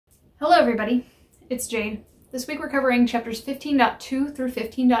Hello everybody, it's Jade. This week we're covering chapters 15.2 through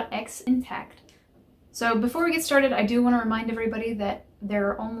 15.x in Pact. So before we get started, I do want to remind everybody that there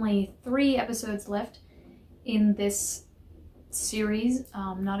are only 3 episodes left in this series,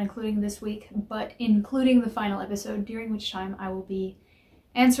 not including this week, but including the final episode, during which time I will be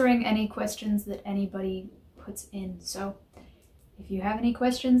answering any questions that anybody puts in. So if you have any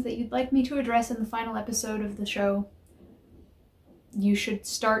questions that you'd like me to address in the final episode of the show, you should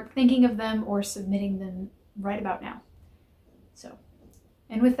start thinking of them or submitting them right about now.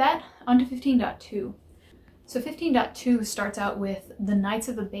 And with that, on to 15.2. So 15.2 starts out with the Knights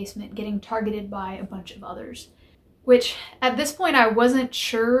of the Basement getting targeted by a bunch of others, which at this point I wasn't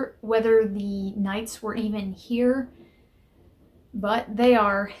sure whether the Knights were even here, but they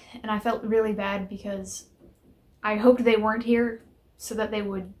are, and I felt really bad because I hoped they weren't here so that they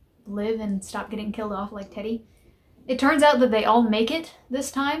would live and stop getting killed off like Teddy. It turns out that they all make it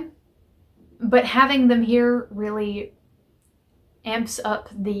this time, but having them here really amps up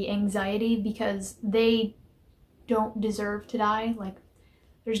the anxiety because they don't deserve to die. Like,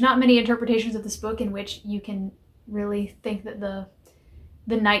 there's not many interpretations of this book in which you can really think that the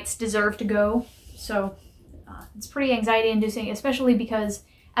knights deserve to go. So it's pretty anxiety inducing, especially because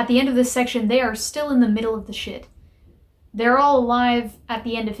at the end of this section they are still in the middle of the shit. They're all alive at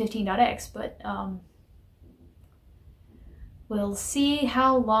the end of 15.x, but we'll see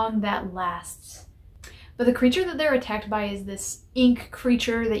how long that lasts. But the creature that they're attacked by is this ink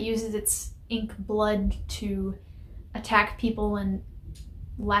creature that uses its ink blood to attack people and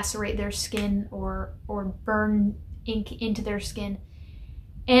lacerate their skin or burn ink into their skin.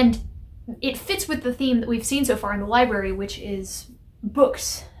 And it fits with the theme that we've seen so far in the library, which is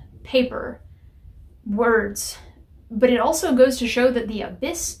books, paper, words. But it also goes to show that the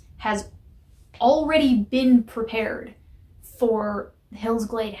abyss has already been prepared for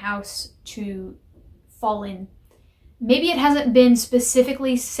Hillsglade House to fall in. Maybe it hasn't been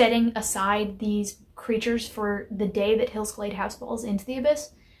specifically setting aside these creatures for the day that Hillsglade House falls into the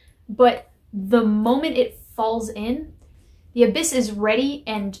abyss, but the moment it falls in, the abyss is ready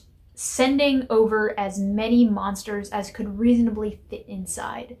and sending over as many monsters as could reasonably fit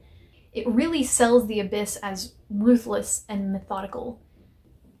inside. It really sells the abyss as ruthless and methodical.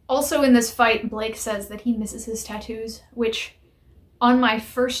 Also in this fight, Blake says that he misses his tattoos, which on my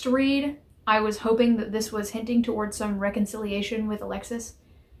first read, I was hoping that this was hinting towards some reconciliation with Alexis.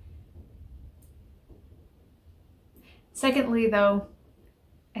 Secondly, though,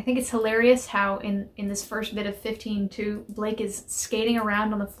 I think it's hilarious how in this first bit of 15.2, Blake is skating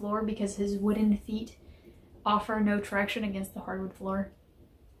around on the floor because his wooden feet offer no traction against the hardwood floor.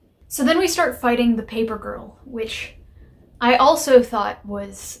 So then we start fighting the paper girl, which I also thought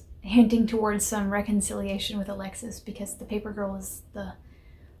was hinting towards some reconciliation with Alexis because the paper girl is the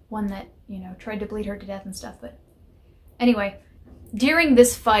one that, you know, tried to bleed her to death and stuff. But anyway, during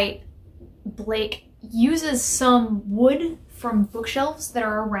this fight, Blake uses some wood from bookshelves that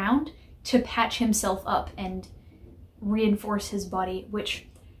are around to patch himself up and reinforce his body, which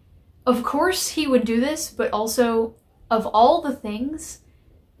of course he would do this, but also of all the things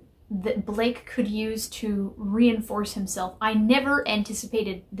that Blake could use to reinforce himself, I never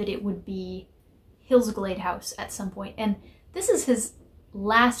anticipated that it would be Hillsglade House at some point. And this is his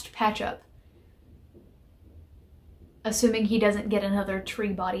last patch-up, assuming he doesn't get another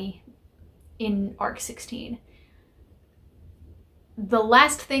tree body in Arc 16. The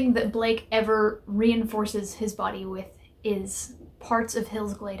last thing that Blake ever reinforces his body with is parts of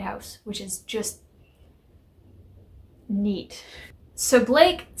Hillsglade House, which is just neat. So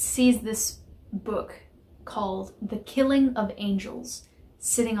Blake sees this book called The Killing of Angels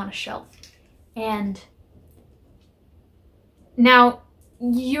sitting on a shelf. And now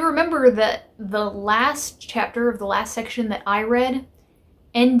you remember that the last chapter of the last section that I read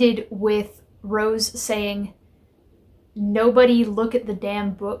ended with Rose saying, "Nobody look at the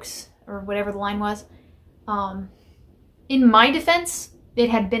damn books," or whatever the line was. In my defense, it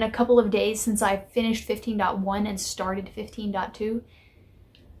had been a couple of days since I finished 15.1 and started 15.2.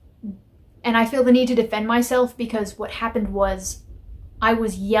 And I feel the need to defend myself because what happened was I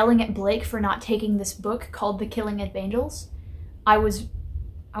was yelling at Blake for not taking this book called The Killing of Angels. I was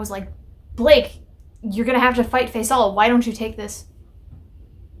like, "Blake, you're gonna have to fight Faisal. Why don't you take this?"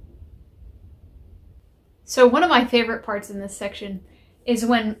 So one of my favorite parts in this section is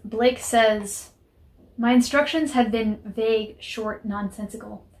when Blake says, "My instructions had been vague, short,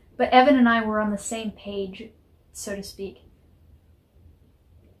 nonsensical, but Evan and I were on the same page, so to speak."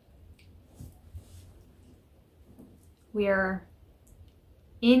 We are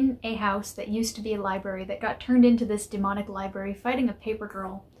in a house that used to be a library that got turned into this demonic library fighting a paper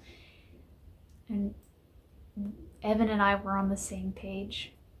girl. And Evan and I were on the same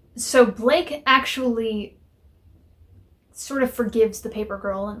page. So Blake actually sort of forgives the paper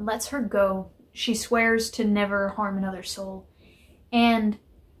girl and lets her go. She swears to never harm another soul. And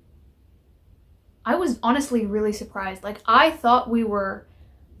I was honestly really surprised. Like, I thought we were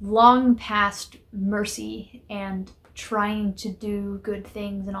long past mercy and trying to do good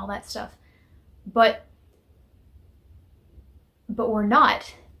things and all that stuff. But we're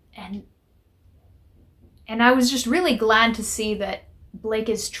not. And I was just really glad to see that Blake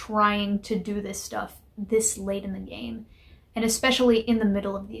is trying to do this stuff this late in the game, and especially in the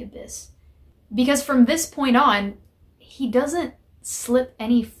middle of the abyss. Because from this point on, he doesn't slip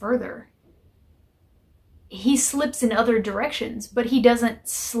any further. He slips in other directions, but he doesn't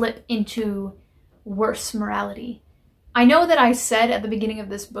slip into worse morality. I know that I said at the beginning of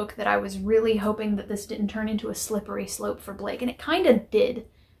this book that I was really hoping that this didn't turn into a slippery slope for Blake, and it kind of did.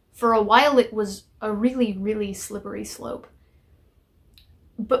 For a while it was a really, really slippery slope.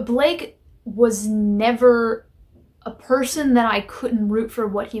 But Blake was never a person that I couldn't root for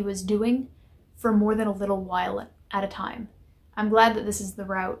what he was doing for more than a little while at a time. I'm glad that this is the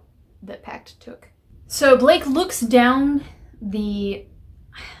route that Pact took. So Blake looks down the...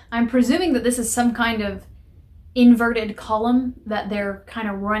 I'm presuming that this is some kind of inverted column, that they're kind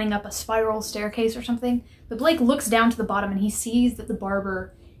of running up a spiral staircase or something. But Blake looks down to the bottom and he sees that the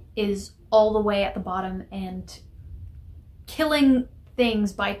barber is all the way at the bottom and killing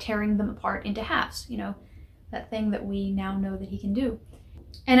things by tearing them apart into halves. You know, that thing that we now know that he can do.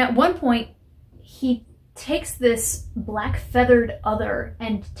 And at one point, he takes this black feathered other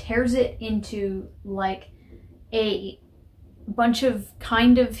and tears it into like a bunch of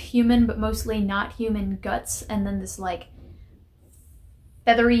kind of human but mostly not human guts, and then this like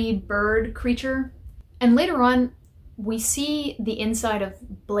feathery bird creature. And later on we see the inside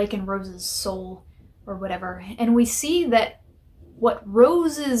of Blake and Rose's soul or whatever, and we see that what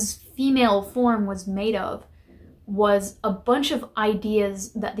Rose's female form was made of was a bunch of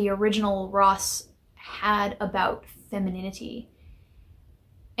ideas that the original Ross had about femininity.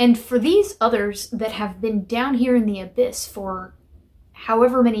 And for these others that have been down here in the abyss for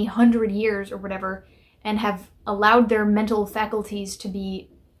however many 100 years or whatever, and have allowed their mental faculties to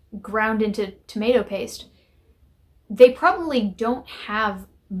be ground into tomato paste, they probably don't have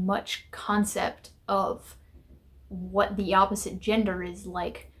much concept of what the opposite gender is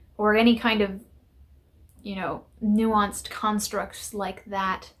like, or any kind of, you know, nuanced constructs like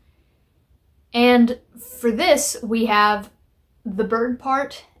that. And for this, we have the bird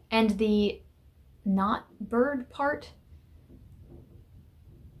part and the not bird part.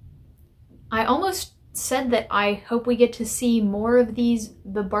 I almost said that I hope we get to see more of these,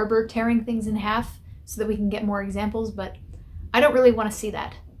 the barber tearing things in half, so that we can get more examples, but I don't really want to see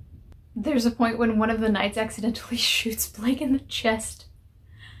that. There's a point when one of the knights accidentally shoots Blake in the chest,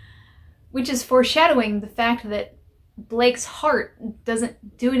 which is foreshadowing the fact that Blake's heart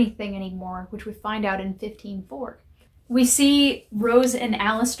doesn't do anything anymore, which we find out in 15:4. We see Rose and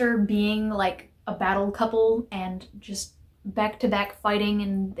Alistair being like a battle couple and just back-to-back fighting,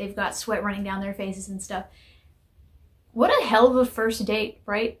 and they've got sweat running down their faces and stuff. What a hell of a first date,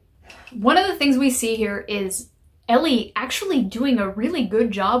 right? One of the things we see here is Ellie actually doing a really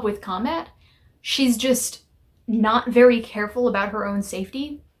good job with combat. She's just not very careful about her own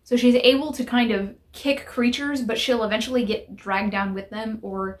safety. So she's able to kind of kick creatures, but she'll eventually get dragged down with them,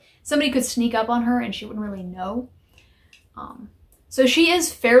 or somebody could sneak up on her and she wouldn't really know. So she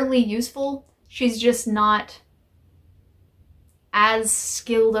is fairly useful. She's just not as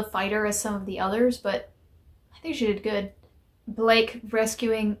skilled a fighter as some of the others, but I think she did good. Blake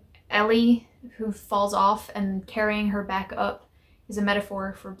rescuing Ellie, who falls off, and carrying her back up is a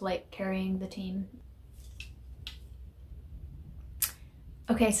metaphor for Blake carrying the team.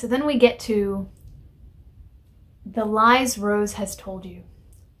 Okay, so then we get to the lies Rose has told you.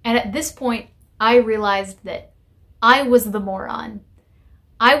 And at this point, I realized that I was the moron.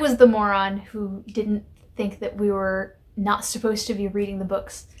 I was the moron who didn't think that we were not supposed to be reading the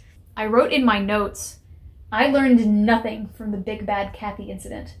books. I wrote in my notes, I learned nothing from the big bad Kathy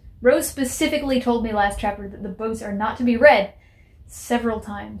incident. Rose specifically told me last chapter that the books are not to be read several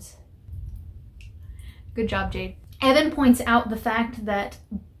times. Good job, Jade. Evan points out the fact that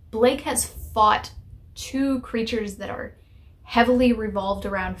Blake has fought two creatures that are heavily revolved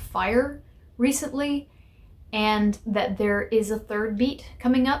around fire recently, and that there is a third beat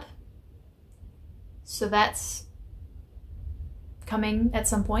coming up. So that's coming at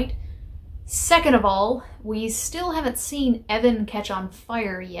some point. Second of all, we still haven't seen Evan catch on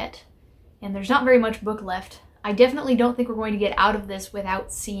fire yet, and there's not very much book left. I definitely don't think we're going to get out of this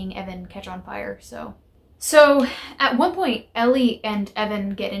without seeing Evan catch on fire, So at one point, Ellie and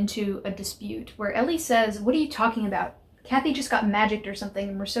Evan get into a dispute where Ellie says, "What are you talking about? Kathy just got magicked or something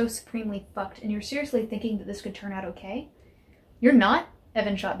and we're so supremely fucked, and you're seriously thinking that this could turn out okay?" "You're not,"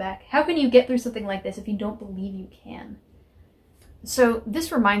 Evan shot back. "How can you get through something like this if you don't believe you can?" So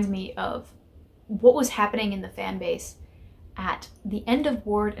this reminds me of what was happening in the fan base at the end of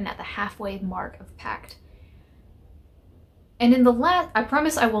Ward and at the halfway mark of Pact. And in the I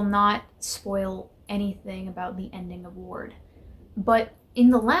promise I will not spoil anything about the ending of Ward, but in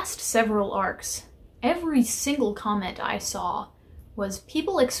the last several arcs, every single comment I saw was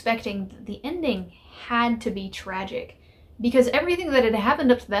people expecting that the ending had to be tragic, because everything that had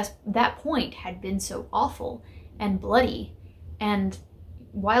happened up to that point had been so awful and bloody and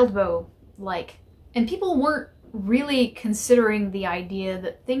Wildbow-like, and people weren't really considering the idea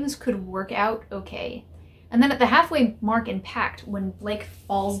that things could work out okay. And then at the halfway mark in Pact, when Blake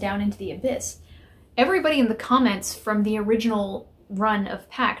falls down into the abyss, everybody in the comments from the original run of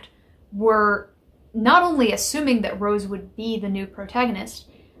Pact were not only assuming that Rose would be the new protagonist,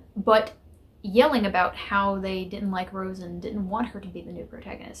 but yelling about how they didn't like Rose and didn't want her to be the new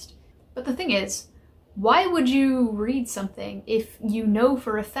protagonist. But the thing is, why would you read something if you know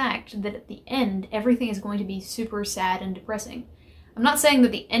for a fact that at the end everything is going to be super sad and depressing? I'm not saying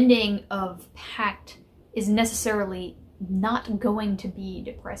that the ending of Pact is necessarily not going to be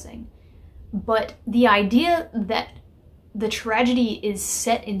depressing, but the idea that the tragedy is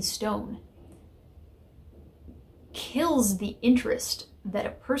set in stone kills the interest that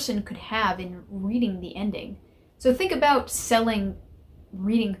a person could have in reading the ending. So think about selling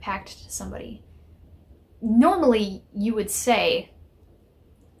reading Pact to somebody. Normally you would say,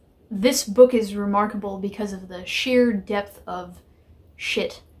 this book is remarkable because of the sheer depth of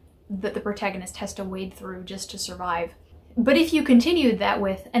shit that the protagonist has to wade through just to survive. But if you continued that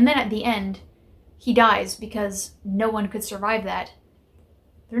with, and then at the end, he dies because no one could survive that,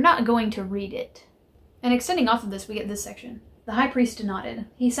 they're not going to read it. And extending off of this, we get this section. The High Priest nodded.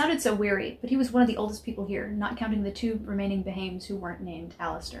 He sounded so weary, but he was one of the oldest people here, not counting the 2 remaining Behames who weren't named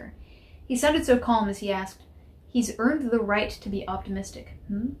Alistair. He sounded so calm as he asked, "He's earned the right to be optimistic,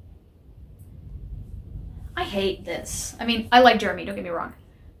 hmm?" I hate this. I mean, I like Jeremy, don't get me wrong.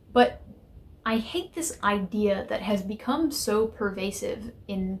 But I hate this idea that has become so pervasive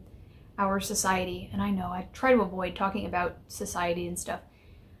in our society. And I know I try to avoid talking about society and stuff,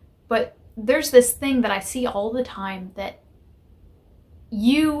 but there's this thing that I see all the time that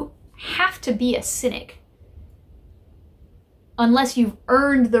you have to be a cynic unless you've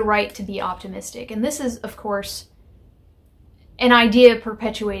earned the right to be optimistic. And this is, of course, an idea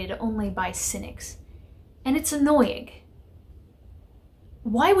perpetuated only by cynics. And it's annoying.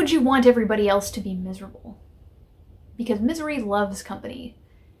 Why would you want everybody else to be miserable? Because misery loves company.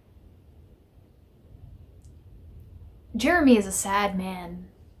 Jeremy is a sad man,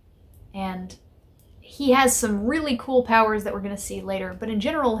 and he has some really cool powers that we're going to see later, but in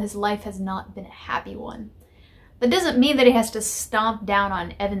general his life has not been a happy one. That doesn't mean that he has to stomp down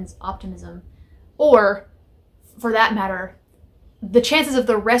on Evan's optimism, or, for that matter, the chances of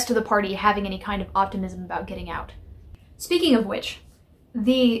the rest of the party having any kind of optimism about getting out. Speaking of which,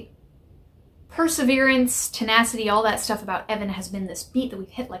 the perseverance, tenacity, all that stuff about Evan has been this beat that we've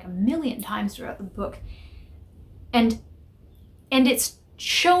hit like a million times throughout the book. And it's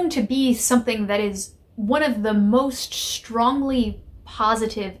shown to be something that is one of the most strongly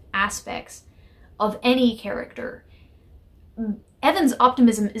positive aspects of any character. Evan's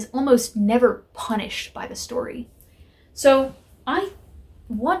optimism is almost never punished by the story. So I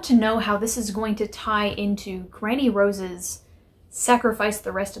want to know how this is going to tie into Granny Rose's sacrifice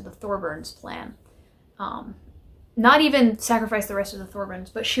the rest of the Thorburns plan. Not even sacrifice the rest of the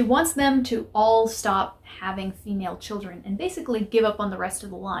Thorburns, but she wants them to all stop having female children and basically give up on the rest of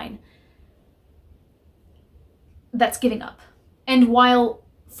the line. That's giving up. And while,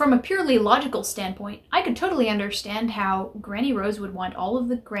 from a purely logical standpoint, I could totally understand how Granny Rose would want all of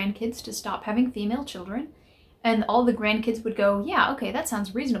the grandkids to stop having female children, and all the grandkids would go, yeah, okay, that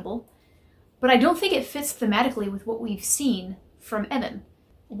sounds reasonable. But I don't think it fits thematically with what we've seen from Evan,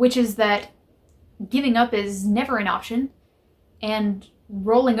 which is that giving up is never an option, and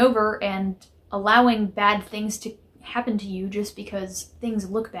rolling over and allowing bad things to happen to you just because things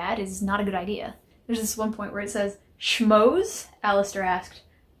look bad is not a good idea. There's this one point where it says, "Schmoes?" Alistair asked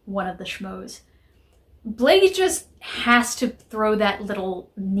one of the schmoes. Blake just has to throw that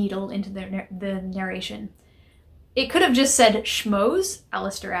little needle into the narration. It could have just said schmoes,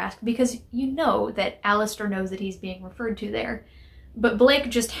 Alistair asked, because you know that Alistair knows that he's being referred to there. But Blake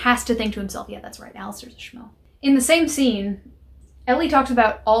just has to think to himself, yeah, that's right, Alistair's a schmo. In the same scene, Ellie talks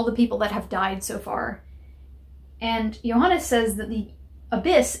about all the people that have died so far, and Johannes says that the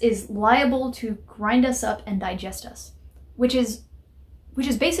abyss is liable to grind us up and digest us, which is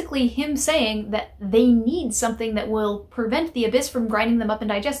basically him saying that they need something that will prevent the abyss from grinding them up and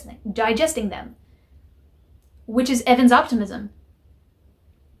digesting them, which is Evan's optimism.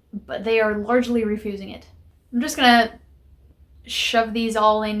 But they are largely refusing it. I'm just gonna shove these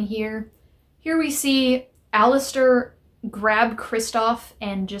all in here. Here we see Alistair grab Kristoff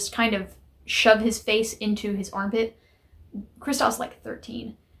and just kind of shove his face into his armpit. Kristoff's like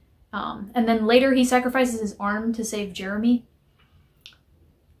 13. And then later he sacrifices his arm to save Jeremy.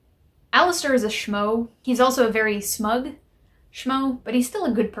 Alistair is a schmo. He's also a very smug schmo, but he's still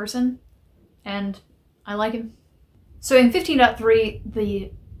a good person, and I like him. So in 15.3,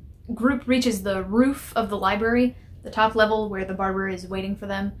 the group reaches the roof of the library, the top level where the barber is waiting for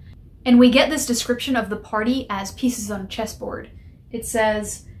them, and we get this description of the party as pieces on a chessboard. It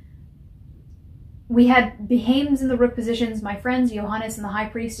says, "We had Behames in the rook positions, my friends Johannes and the high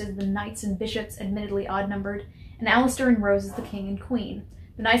priest as the knights and bishops, admittedly odd-numbered, and Alistair and Rose as the king and queen.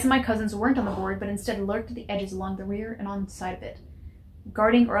 The knights and my cousins weren't on the board, but instead lurked at the edges along the rear and on the side of it,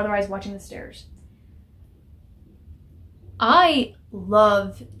 guarding or otherwise watching the stairs." I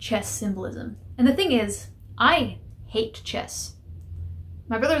love chess symbolism. And the thing is, I hate chess.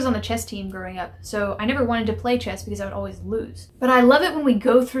 My brother was on the chess team growing up, so I never wanted to play chess because I would always lose. But I love it when we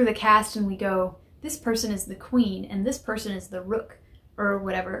go through the cast and we go, this person is the queen and this person is the rook, or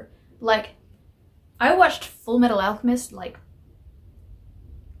whatever. Like, I watched Full Metal Alchemist like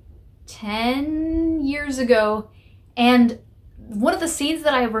 10 years ago, and one of the scenes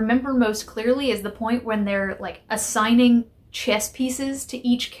that I remember most clearly is the point when they're like assigning chess pieces to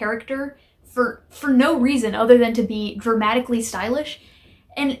each character for no reason other than to be dramatically stylish,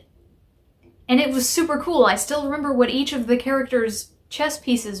 and it was super cool. I still remember what each of the characters' chess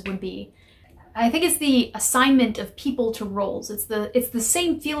pieces would be. I think it's the assignment of people to roles. It's the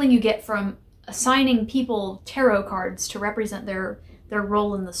same feeling you get from assigning people tarot cards to represent their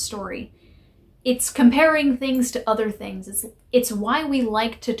role in the story. It's comparing things to other things. It's why we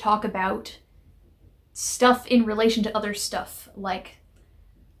like to talk about stuff in relation to other stuff, like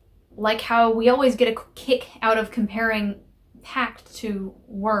how we always get a kick out of comparing Pact to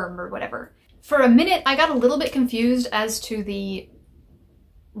Worm or whatever. For a minute, I got a little bit confused as to the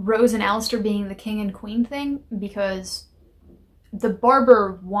Rose and Alistair being the king and queen thing, because the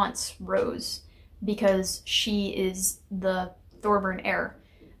barber wants Rose because she is the Thorburn heir.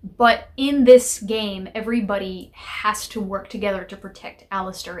 But in this game, everybody has to work together to protect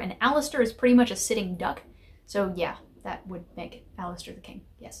Alistair, and Alistair is pretty much a sitting duck. So yeah, that would make Alistair the king,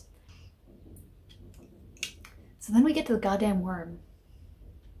 yes. So then we get to the goddamn worm.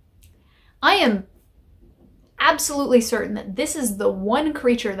 I am absolutely certain that this is the one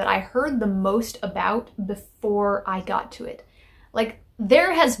creature that I heard the most about before I got to it. Like,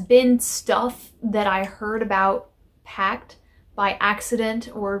 there has been stuff that I heard about Pact by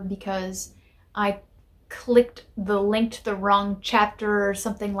accident or because I clicked the link to the wrong chapter or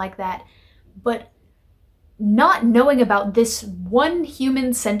something like that, but not knowing about this one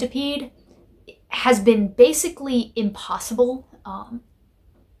human centipede has been basically impossible.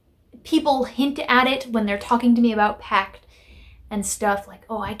 People hint at it when they're talking to me about Pact and stuff, like,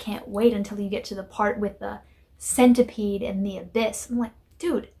 oh, I can't wait until you get to the part with the centipede and the abyss. I'm like,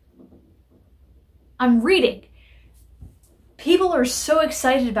 dude, I'm reading. People are so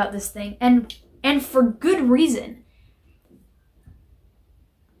excited about this thing, and for good reason.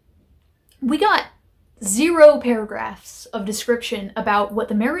 We got 0 paragraphs of description about what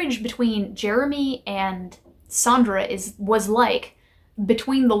the marriage between Jeremy and Sandra was like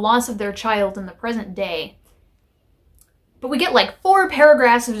between the loss of their child and the present day. But we get like 4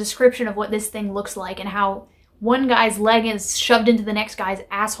 paragraphs of description of what this thing looks like and how one guy's leg is shoved into the next guy's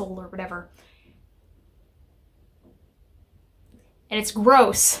asshole or whatever. And it's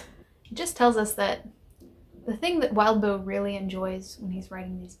gross. It just tells us that the thing that Wildbow really enjoys when he's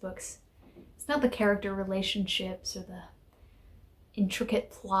writing these books, it's not the character relationships or the intricate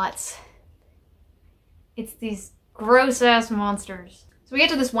plots. It's these gross-ass monsters. So we get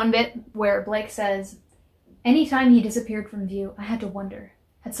to this one bit where Blake says, "Anytime he disappeared from view, I had to wonder,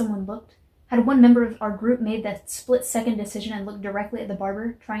 had someone looked? Had one member of our group made that split-second decision and looked directly at the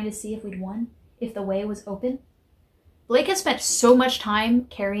barber, trying to see if we'd won? If the way was open?" Blake has spent so much time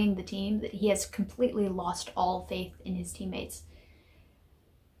carrying the team that he has completely lost all faith in his teammates.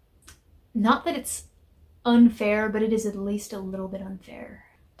 Not that it's unfair, but it is at least a little bit unfair.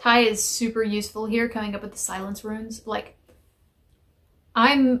 Ty is super useful here, coming up with the silence runes. Like,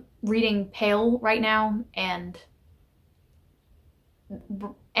 I'm reading Pale right now, and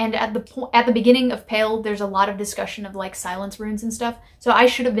at the beginning of Pale, there's a lot of discussion of like silence runes and stuff. So I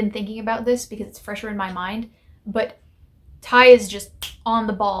should have been thinking about this because it's fresher in my mind. But Ty is just on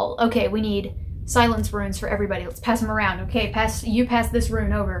the ball. Okay, we need silence runes for everybody. Let's pass them around. Okay, pass this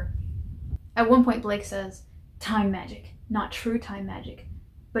rune over. At one point, Blake says, "Time magic, not true time magic,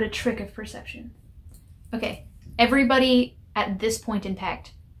 but a trick of perception." Okay, everybody at this point in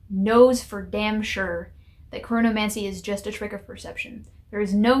Pact knows for damn sure that chronomancy is just a trick of perception. There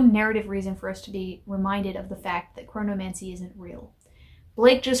is no narrative reason for us to be reminded of the fact that chronomancy isn't real.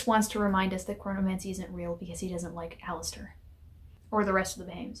 Blake just wants to remind us that chronomancy isn't real because he doesn't like Alistair. Or the rest of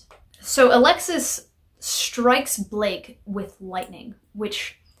the Bahames. So Alexis strikes Blake with lightning,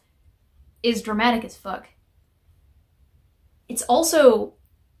 which is dramatic as fuck. It's also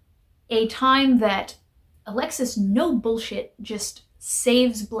a time that Alexis, no bullshit, just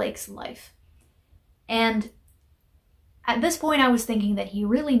saves Blake's life. And at this point I was thinking that he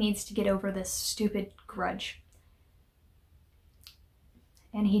really needs to get over this stupid grudge.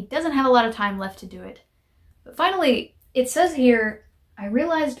 And he doesn't have a lot of time left to do it. But finally, it says here, I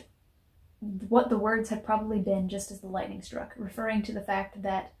realized what the words had probably been just as the lightning struck, referring to the fact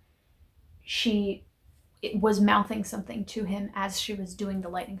that she was mouthing something to him as she was doing the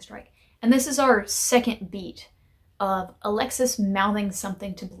lightning strike. And this is our second beat of Alexis mouthing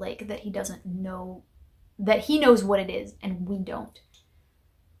something to Blake that he doesn't know, that he knows what it is and we don't.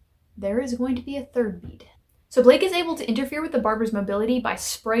 There is going to be a third beat. So Blake is able to interfere with the barber's mobility by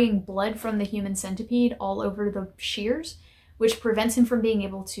spraying blood from the human centipede all over the shears, which prevents him from being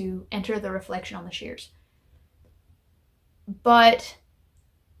able to enter the reflection on the shears. But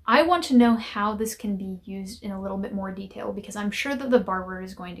I want to know how this can be used in a little bit more detail, because I'm sure that the barber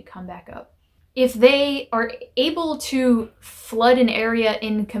is going to come back up. If they are able to flood an area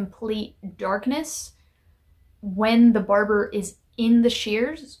in complete darkness when the barber is in the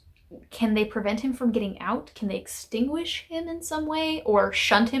shears, can they prevent him from getting out? Can they extinguish him in some way or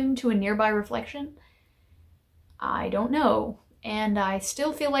shunt him to a nearby reflection? I don't know, and I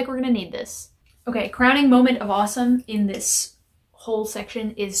still feel like we're gonna need this. Okay, crowning moment of awesome in this whole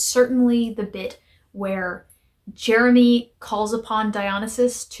section is certainly the bit where Jeremy calls upon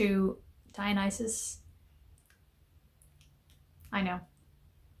Dionysus, to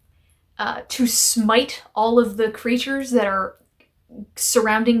smite all of the creatures that are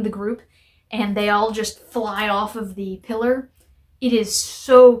surrounding the group, and they all just fly off of the pillar. It is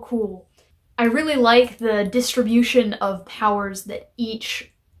so cool. I really like the distribution of powers that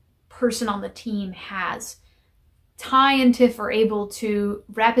each person on the team has. Ty and Tiff are able to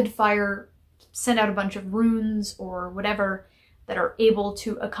rapid fire send out a bunch of runes or whatever that are able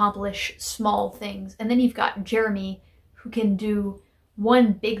to accomplish small things. And then you've got Jeremy, who can do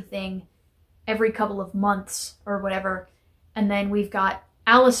one big thing every couple of months or whatever. And then we've got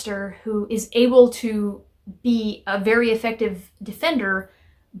Alistair, who is able to be a very effective defender,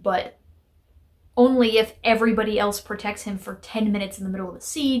 but only if everybody else protects him for 10 minutes in the middle of a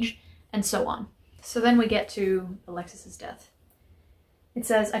siege, and so on. So then we get to Alexis's death. It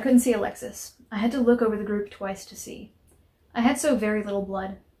says, "I couldn't see Alexis. I had to look over the group twice to see. I had so very little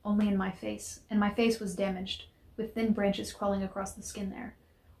blood, only in my face, and my face was damaged, with thin branches crawling across the skin there.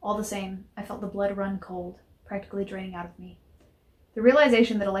 All the same, I felt the blood run cold, practically draining out of me. The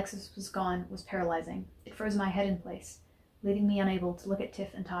realization that Alexis was gone was paralyzing. It froze my head in place, leaving me unable to look at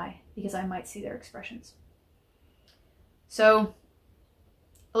Tiff and Ty, because I might see their expressions." So,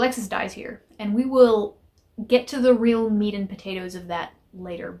 Alexis dies here, and we will get to the real meat and potatoes of that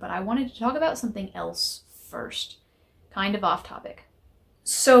later, but I wanted to talk about something else first. Kind of off topic.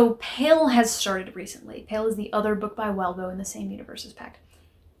 So, Pale has started recently. Pale is the other book by Walbo in the same universe as Pact.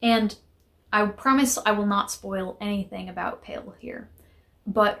 And I promise I will not spoil anything about Pale here.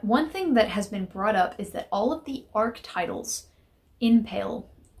 But one thing that has been brought up is that all of the arc titles in Pale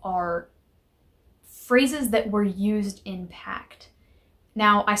are phrases that were used in Pact.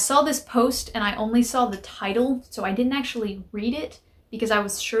 Now, I saw this post and I only saw the title, so I didn't actually read it because I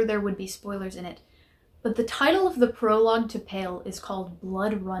was sure there would be spoilers in it. But the title of the prologue to Pale is called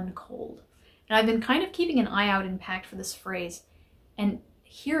Blood Run Cold. And I've been kind of keeping an eye out in Pact for this phrase, and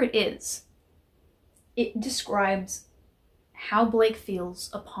here it is. It describes how Blake feels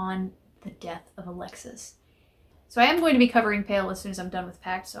upon the death of Alexis. So I am going to be covering Pale as soon as I'm done with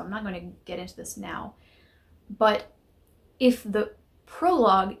Pact, so I'm not going to get into this now. But if the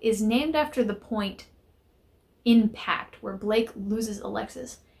prologue is named after the point in Pact where Blake loses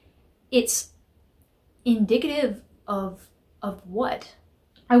Alexis, it's indicative of what?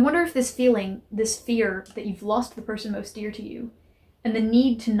 I wonder if this feeling, this fear that you've lost the person most dear to you, and the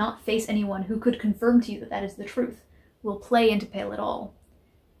need to not face anyone who could confirm to you that that is the truth will play into Pale it all.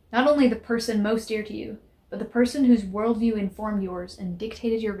 Not only the person most dear to you, but the person whose worldview informed yours and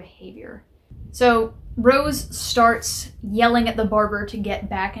dictated your behavior. So Rose starts yelling at the barber to get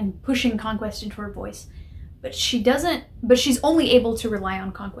back and pushing conquest into her voice, but she's only able to rely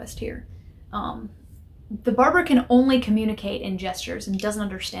on conquest here. The barber can only communicate in gestures and doesn't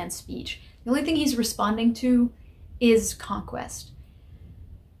understand speech. The only thing he's responding to is conquest.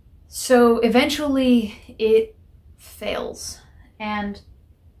 So eventually it fails, and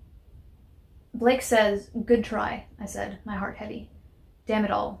Blake says, "Good try," I said, my heart heavy. "Damn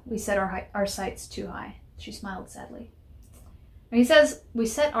it all, we set our sights too high." She smiled sadly. And he says, "We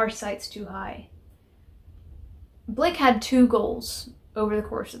set our sights too high." Blake had two goals over the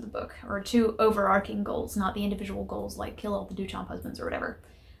course of the book, or two overarching goals, not the individual goals like kill all the Duchamp husbands or whatever.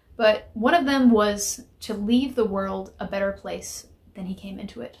 But one of them was to leave the world a better place than he came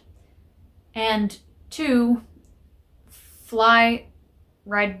into it. And two, fly,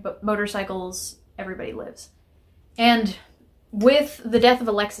 ride motorcycles, everybody lives. And with the death of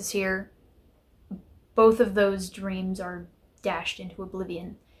Alexis here, both of those dreams are dashed into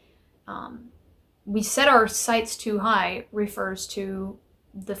oblivion. We set our sights too high refers to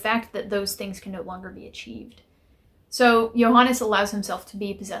the fact that those things can no longer be achieved. So Johannes allows himself to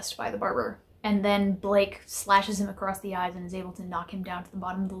be possessed by the barber, and then Blake slashes him across the eyes and is able to knock him down to the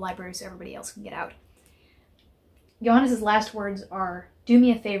bottom of the library so everybody else can get out. Johannes' last words are, "Do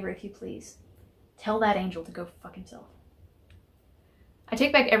me a favor if you please. Tell that angel to go fuck himself." I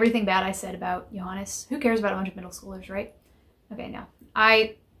take back everything bad I said about Johannes. Who cares about a bunch of middle schoolers, right? Okay, no.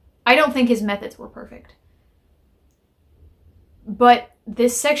 I don't think his methods were perfect. But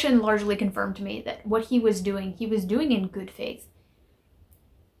this section largely confirmed to me that what he was doing in good faith.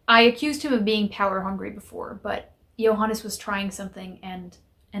 I accused him of being power hungry before, but Johannes was trying something, and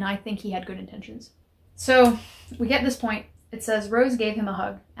I think he had good intentions. So we get this point. It says, Rose gave him a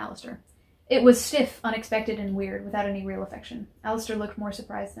hug, Alistair. It was stiff, unexpected, and weird, without any real affection. Alistair looked more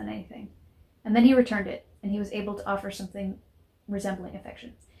surprised than anything. And then he returned it, and he was able to offer something resembling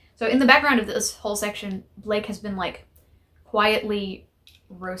affection. So in the background of this whole section, Blake has been, like, quietly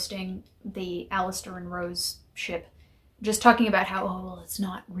roasting the Alistair and Rose ship. Just talking about how, oh, well, it's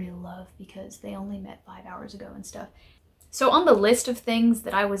not real love because they only met 5 hours ago and stuff. So on the list of things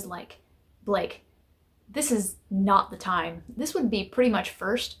that I was like, Blake, this is not the time. This would be pretty much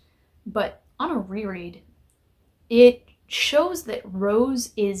first, but on a reread, it shows that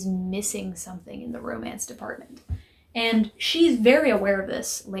Rose is missing something in the romance department. And she's very aware of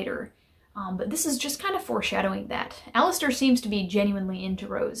this later, but this is just kind of foreshadowing that. Alistair seems to be genuinely into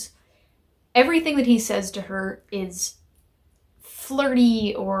Rose. Everything that he says to her is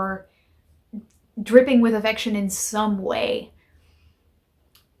flirty or dripping with affection in some way.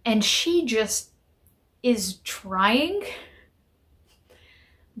 And she just is trying,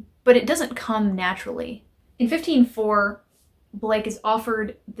 but it doesn't come naturally. In 15:4, Blake is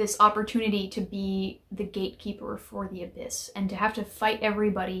offered this opportunity to be the gatekeeper for the Abyss and to have to fight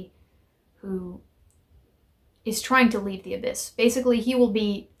everybody who is trying to leave the Abyss. Basically, he will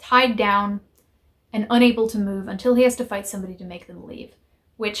be tied down and unable to move until he has to fight somebody to make them leave,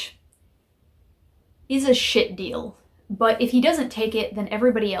 which is a shit deal. But if he doesn't take it, then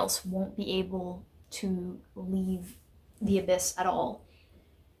everybody else won't be able to leave the Abyss at all.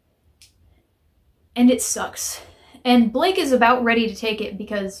 And it sucks. And Blake is about ready to take it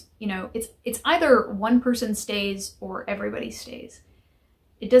because, you know, it's either one person stays or everybody stays.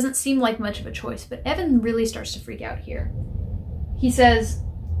 It doesn't seem like much of a choice, but Evan really starts to freak out here. He says,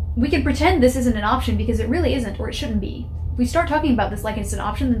 we can pretend this isn't an option because it really isn't, or it shouldn't be. If we start talking about this like it's an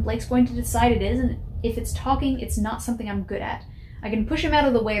option, then Blake's going to decide it is, and if it's talking, it's not something I'm good at. I can push him out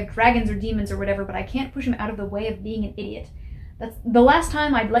of the way of dragons or demons or whatever, but I can't push him out of the way of being an idiot. That's the last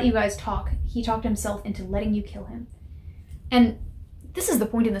time I'd let you guys talk, he talked himself into letting you kill him. And this is the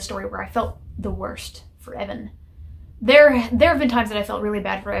point in the story where I felt the worst for Evan. There have been times that I felt really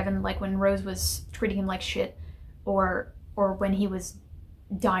bad for Evan, like when Rose was treating him like shit, or when he was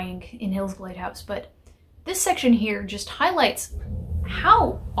dying in Hillsglade House, but this section here just highlights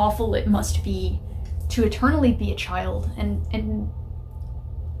how awful it must be to eternally be a child. And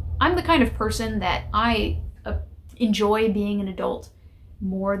I'm the kind of person that I enjoy being an adult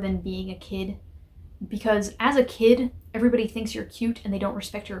more than being a kid, because as a kid, everybody thinks you're cute and they don't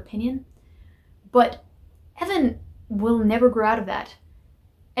respect your opinion. But Evan will never grow out of that.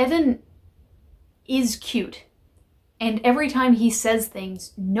 Evan is cute. And every time he says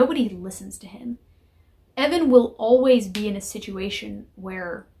things, nobody listens to him. Evan will always be in a situation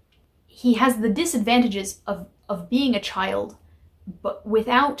where he has the disadvantages of being a child, but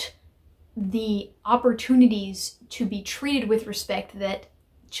without the opportunities to be treated with respect that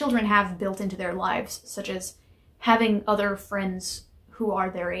children have built into their lives, such as having other friends who are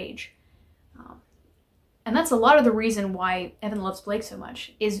their age. And that's a lot of the reason why Evan loves Blake so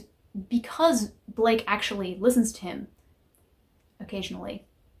much, is because Blake actually listens to him occasionally,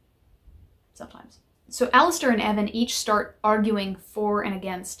 sometimes. So Alistair and Evan each start arguing for and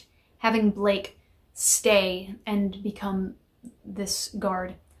against having Blake stay and become this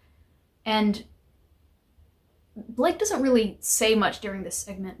guard. And Blake doesn't really say much during this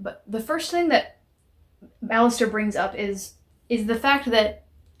segment, but the first thing that Alistair brings up is the fact that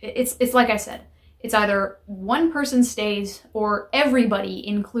it's like I said, it's either one person stays or everybody,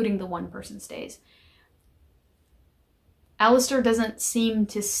 including the one person, stays. Alistair doesn't seem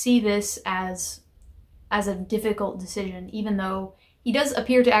to see this as a difficult decision, even though he does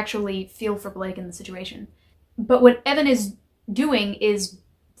appear to actually feel for Blake in the situation. But what Evan is doing is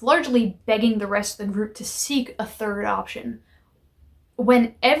largely begging the rest of the group to seek a third option.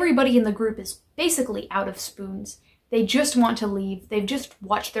 When everybody in the group is basically out of spoons, they just want to leave, they've just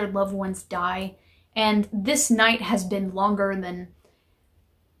watched their loved ones die, and this night has been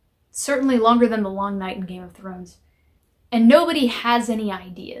certainly longer than the long night in Game of Thrones. And nobody has any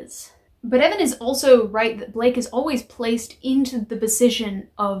ideas. But Evan is also right that Blake is always placed into the position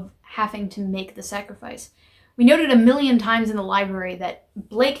of having to make the sacrifice. We noted a million times in the library that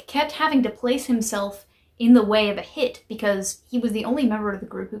Blake kept having to place himself in the way of a hit because he was the only member of the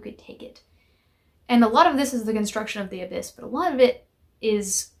group who could take it. And a lot of this is the construction of the Abyss, but a lot of it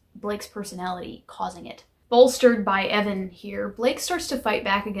is Blake's personality causing it. Bolstered by Evan here, Blake starts to fight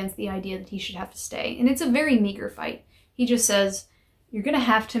back against the idea that he should have to stay, and it's a very meager fight. He just says, "You're gonna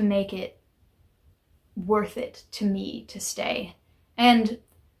have to make it worth it to me to stay." And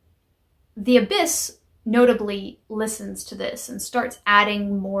the Abyss notably listens to this and starts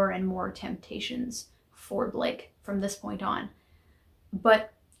adding more and more temptations for Blake from this point on.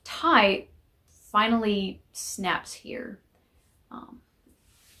 But Ty finally snaps here.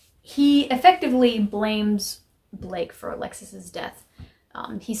 He effectively blames Blake for Alexis's death.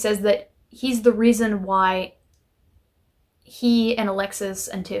 He says that he's the reason why he and Alexis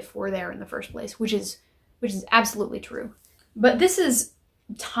and Tiff were there in the first place, which is absolutely true. But this is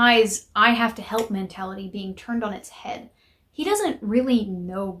Ty's "I have to help" mentality being turned on its head. He doesn't really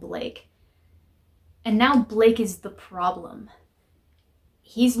know Blake. And now Blake is the problem.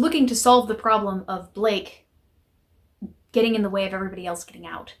 He's looking to solve the problem of Blake getting in the way of everybody else getting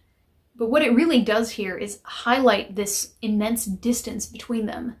out. But what it really does here is highlight this immense distance between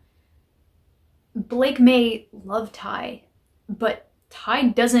them. Blake may love Ty, but Ty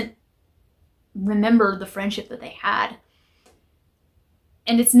doesn't remember the friendship that they had.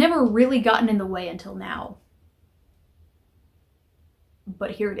 And it's never really gotten in the way until now.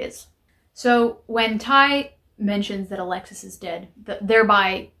 But here it is. So when Ty mentions that Alexis is dead,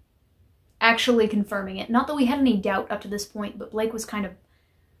 thereby actually confirming it, not that we had any doubt up to this point, but Blake was kind of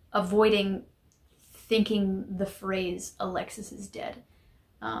avoiding thinking the phrase "Alexis is dead."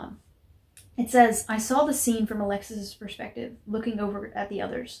 It says, "I saw the scene from Alexis's perspective, looking over at the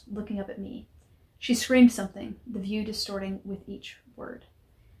others, looking up at me. She screamed something, the view distorting with each word."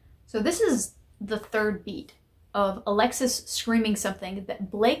 So this is the third beat of Alexis screaming something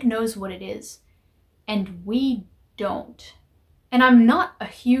that Blake knows what it is, and we don't. And I'm not a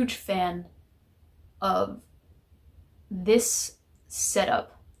huge fan of this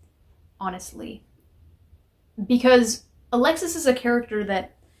setup, honestly, because Alexis is a character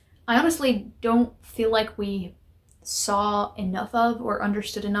that I honestly don't feel like we saw enough of or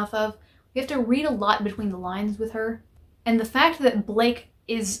understood enough of. We have to read a lot between the lines with her, and the fact that Blake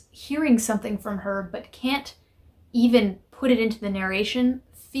is hearing something from her but can't even put it into the narration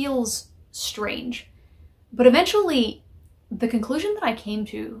feels strange. But eventually, the conclusion that I came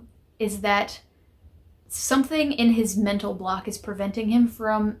to is that something in his mental block is preventing him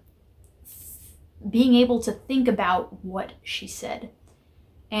from being able to think about what she said.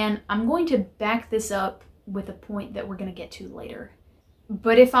 And I'm going to back this up with a point that we're going to get to later.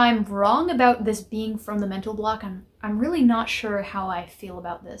 But if I'm wrong about this being from the mental block, I'm really not sure how I feel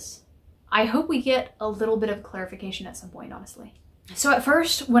about this. I hope we get a little bit of clarification at some point, honestly. So at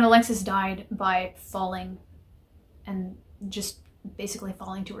first, when Alexis died by falling and just basically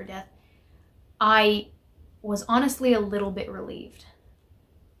falling to her death, I was honestly a little bit relieved.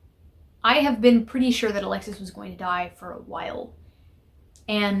 I have been pretty sure that Alexis was going to die for a while.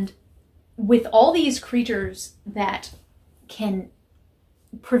 And with all these creatures that can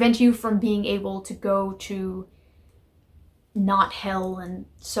prevent you from being able to go to not hell and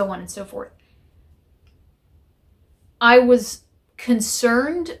so on and so forth, I was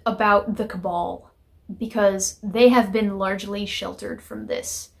concerned about the Cabal because they have been largely sheltered from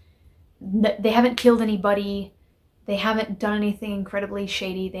this. They haven't killed anybody. They haven't done anything incredibly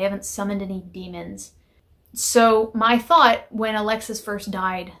shady. They haven't summoned any demons. So my thought when Alexis first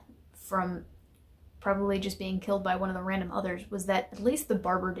died from probably just being killed by one of the random others was that at least the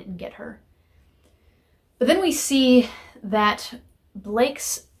barber didn't get her. But then we see that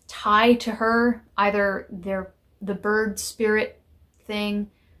Blake's tie to her, either the bird spirit thing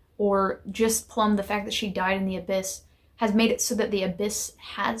or just plumb the fact that she died in the abyss, has made it so that the abyss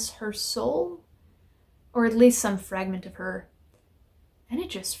has her soul, or at least some fragment of her. And it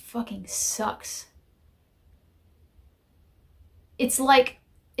just fucking sucks. It's like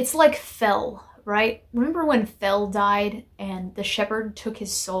Fel, right? Remember when Fel died and the shepherd took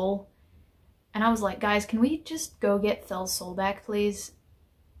his soul? And I was like, guys, can we just go get Fel's soul back, please?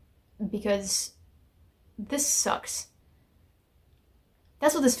 Because this sucks.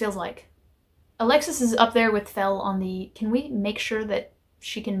 That's what this feels like. Alexis is up there with Fel on the, can we make sure that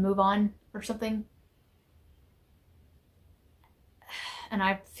she can move on or something? And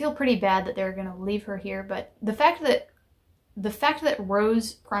I feel pretty bad that they're gonna leave her here, but the fact that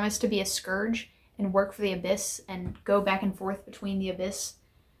Rose promised to be a scourge and work for the Abyss and go back and forth between the Abyss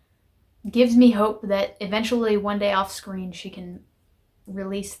gives me hope that eventually one day off screen she can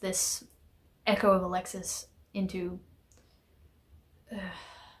release this echo of Alexis into...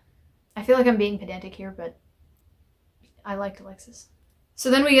 I feel like I'm being pedantic here, but I liked Alexis. So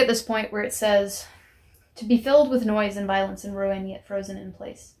then we get this point where it says, to be filled with noise and violence and ruin, yet frozen in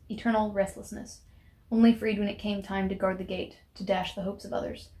place. Eternal restlessness. Only freed when it came time to guard the gate, to dash the hopes of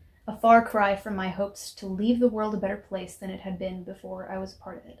others. A far cry from my hopes to leave the world a better place than it had been before I was a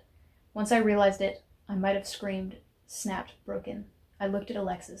part of it. Once I realized it, I might have screamed, snapped, broken. I looked at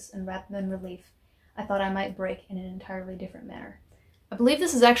Alexis, and rather than relief, I thought I might break in an entirely different manner. I believe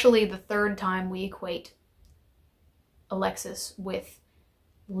this is actually the third time we equate Alexis with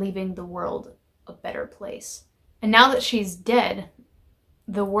leaving the world a better place. And now that she's dead,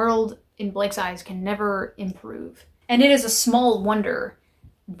 the world in Blake's eyes can never improve. And it is a small wonder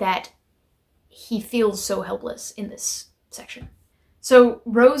that he feels so helpless in this section. So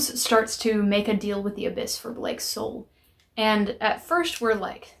Rose starts to make a deal with the Abyss for Blake's soul. And at first we're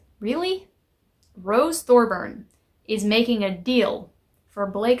like, really? Rose Thorburn is making a deal for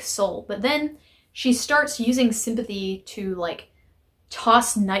Blake's soul. But then she starts using sympathy to like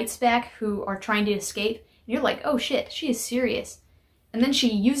toss knights back who are trying to escape. And you're like, oh shit, she is serious. And then she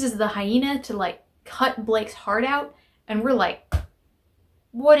uses the hyena to like cut Blake's heart out. And we're like,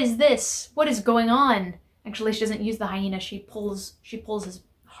 what is this? What is going on? Actually, she doesn't use the hyena. She pulls his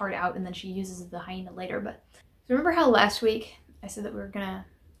heart out and then she uses the hyena later. But so remember how last week I said that we were gonna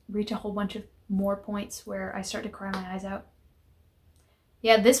reach a whole bunch of more points where I start to cry my eyes out?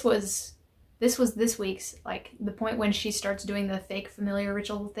 Yeah, this was this week's, like, the point when she starts doing the fake familiar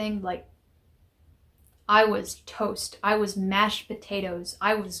ritual thing. Like, I was toast. I was mashed potatoes.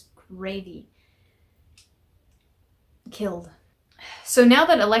 I was gravy. Killed. So now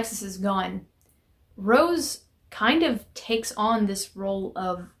that Alexis is gone, Rose kind of takes on this role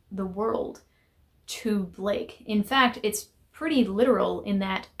of the world to Blake. In fact, it's pretty literal in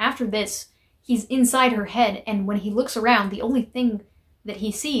that after this, he's inside her head, and when he looks around, the only thing that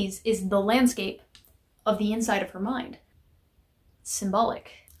he sees is the landscape of the inside of her mind.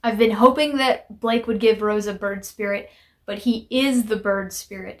 Symbolic. I've been hoping that Blake would give Rose a bird spirit, but he is the bird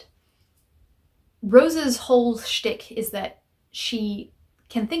spirit. Rose's whole shtick is that she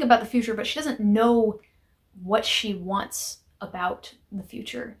can think about the future, but she doesn't know what she wants about the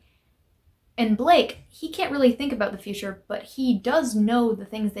future. And Blake, he can't really think about the future, but he does know the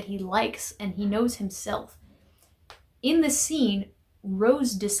things that he likes, and he knows himself. In this scene,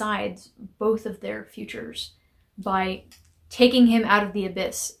 Rose decides both of their futures by taking him out of the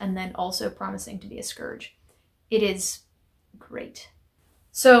abyss and then also promising to be a scourge. It is great.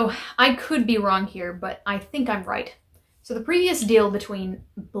 So I could be wrong here, but I think I'm right. So the previous deal between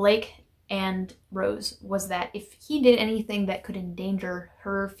Blake and Rose was that if he did anything that could endanger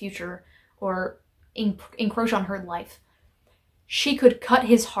her future or encroach on her life, she could cut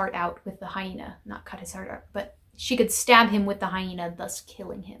his heart out with the hyena. Not cut his heart out, but she could stab him with the hyena, thus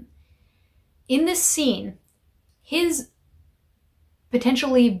killing him. In this scene, his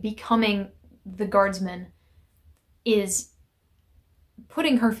potentially becoming the guardsman is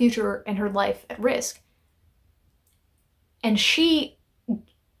putting her future and her life at risk. And she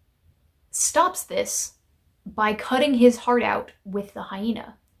stops this by cutting his heart out with the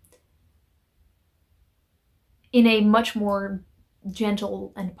hyena in a much more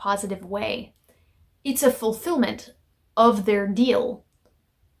gentle and positive way. It's a fulfillment of their deal,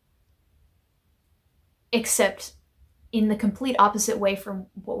 except in the complete opposite way from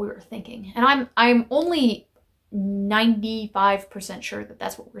what we were thinking. And I'm only 95% sure that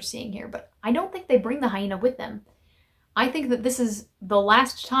that's what we're seeing here, but I don't think they bring the hyena with them. I think that this is the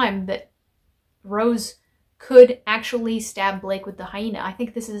last time that Rose could actually stab Blake with the hyena. I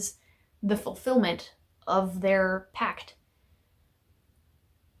think this is the fulfillment of their pact.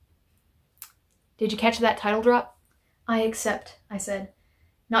 Did you catch that title drop? I accept, I said.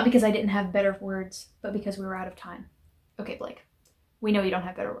 Not because I didn't have better words, but because we were out of time. Okay, Blake. We know you don't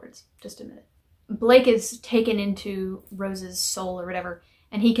have better words. Just a minute. Blake is taken into Rose's soul or whatever,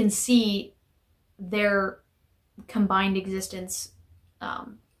 and he can see their combined existence,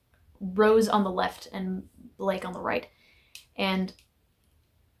 Rose on the left and Blake on the right. And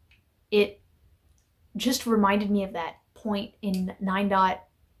it just reminded me of that point in 9.8,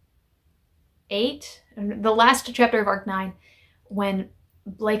 the last chapter of Arc 9, when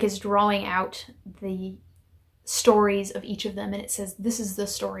Blake is drawing out the stories of each of them, and it says, this is the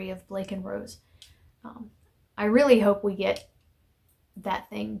story of Blake and Rose. I really hope we get that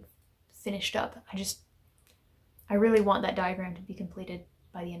thing finished up. I really want that diagram to be completed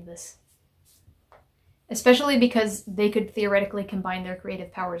by the end of this. Especially because they could theoretically combine their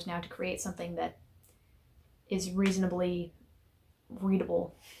creative powers now to create something that is reasonably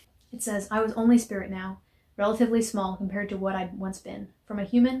readable. It says, I was only spirit now, relatively small compared to what I'd once been. From a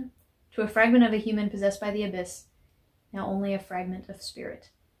human to a fragment of a human possessed by the abyss, now only a fragment of spirit.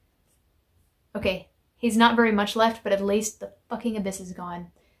 Okay, he's not very much left, but at least the fucking abyss is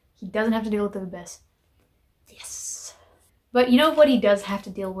gone. He doesn't have to deal with the abyss. Yes. But you know what he does have to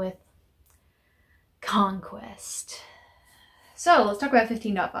deal with? Conquest. So let's talk about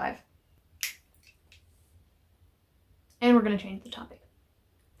 15.5. And we're going to change the topic.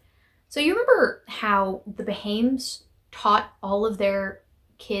 So you remember how the Behames taught all of their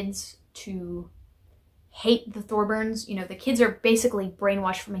kids to hate the Thorburns? You know, the kids are basically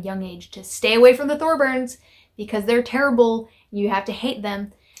brainwashed from a young age to stay away from the Thorburns because they're terrible. You have to hate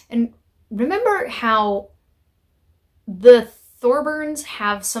them. And remember how the Thorburns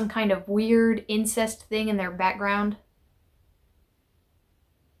have some kind of weird incest thing in their background?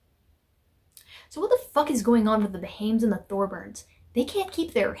 So what the fuck is going on with the Behames and the Thorburns? They can't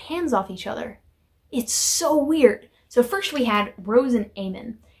keep their hands off each other. It's so weird. So first we had Rose and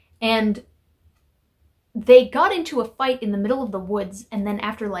Eamon, and they got into a fight in the middle of the woods, and then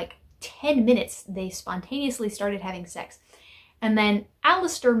after like 10 minutes, they spontaneously started having sex. And then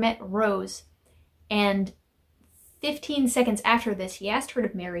Alistair met Rose, and 15 seconds after this, he asked her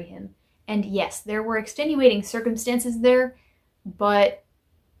to marry him. And yes, there were extenuating circumstances there, but...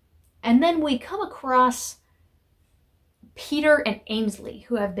 And then we come across Peter and Ainsley,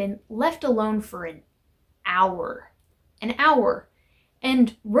 who have been left alone for an hour. An hour.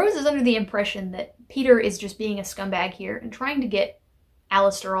 And Rose is under the impression that Peter is just being a scumbag here and trying to get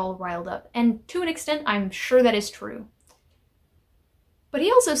Alistair all riled up. And to an extent, I'm sure that is true. But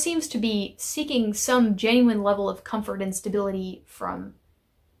he also seems to be seeking some genuine level of comfort and stability from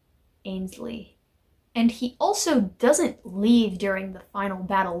Ainsley. And he also doesn't leave during the final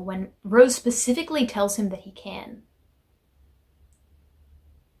battle when Rose specifically tells him that he can.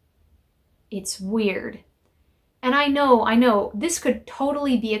 It's weird. And I know, this could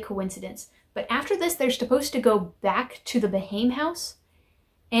totally be a coincidence, but after this they're supposed to go back to the Behame house,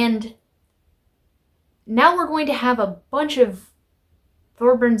 and now we're going to have a bunch of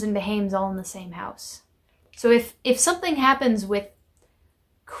Thorburns and Behames all in the same house. So if something happens with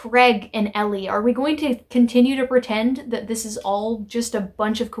Craig and Ellie, are we going to continue to pretend that this is all just a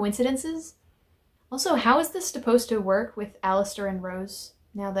bunch of coincidences? Also, how is this supposed to work with Alistair and Rose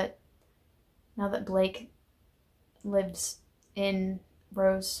now that Blake lives in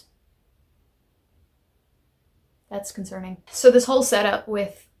Rose? That's concerning. So this whole setup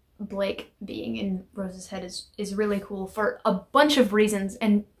with Blake being in Rose's head is really cool for a bunch of reasons,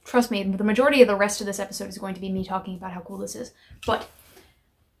 and trust me, the majority of the rest of this episode is going to be me talking about how cool this is. But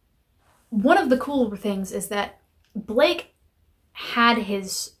one of the cool things is that Blake had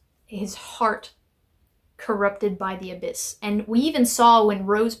his heart corrupted by the abyss, and we even saw when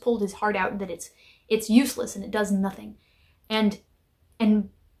Rose pulled his heart out that it's useless and it does nothing. And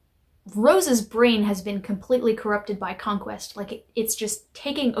Rose's brain has been completely corrupted by Conquest. Like, it's just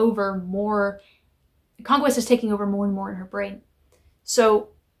taking over more. Conquest is taking over more and more in her brain. So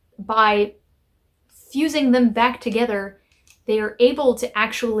by fusing them back together, they are able to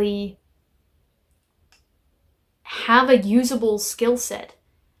actually have a usable skill set.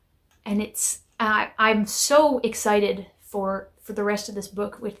 And I'm so excited for the rest of this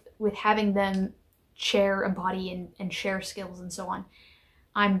book with having them share a body and share skills and so on.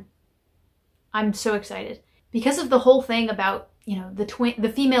 I'm so excited. Because of the whole thing about, you know,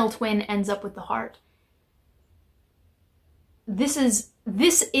 the female twin ends up with the heart. This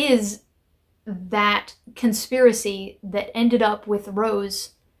is that conspiracy that ended up with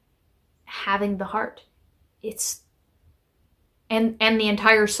Rose having the heart. And the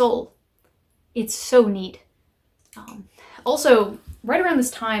entire soul. It's so neat. Also, right around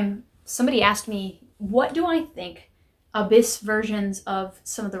this time, somebody asked me, what do I think Abyss versions of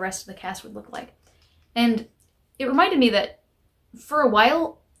some of the rest of the cast would look like? And it reminded me that for a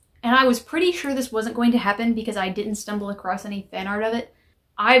while, and I was pretty sure this wasn't going to happen because I didn't stumble across any fan art of it,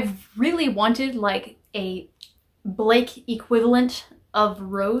 I've really wanted like a Blake equivalent of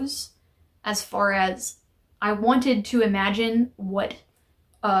Rose, as far as I wanted to imagine what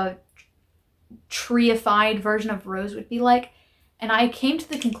a treeified version of Rose would be like. And I came to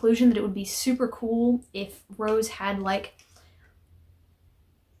the conclusion that it would be super cool if Rose had like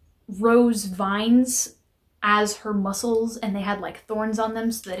rose vines as her muscles, and they had like thorns on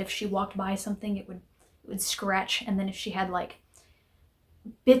them so that if she walked by something it would scratch, and then if she had like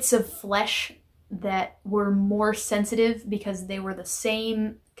bits of flesh that were more sensitive because they were the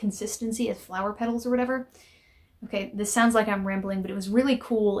same consistency as flower petals or whatever. Okay, this sounds like I'm rambling, but it was really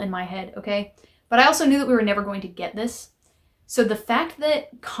cool in my head, okay? But I also knew that we were never going to get this. So the fact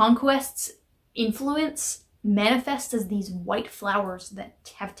that Conquest's influence manifests as these white flowers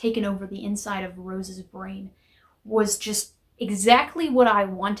that have taken over the inside of Rose's brain was just exactly what I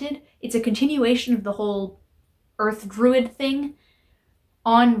wanted. It's a continuation of the whole Earth Druid thing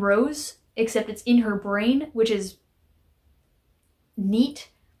on Rose, except it's in her brain, which is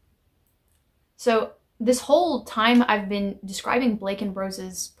neat. So this whole time I've been describing Blake and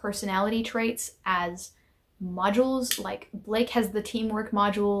Rose's personality traits as modules. Like, Blake has the teamwork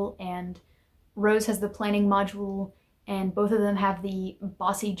module and Rose has the planning module, and both of them have the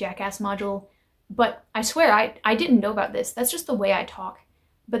bossy jackass module. But I swear, I didn't know about this. That's just the way I talk.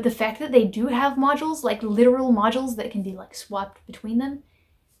 But the fact that they do have modules, like literal modules that can be like swapped between them,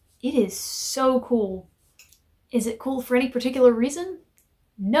 it is so cool. Is it cool for any particular reason?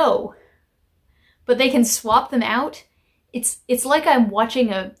 No. But they can swap them out. It's like I'm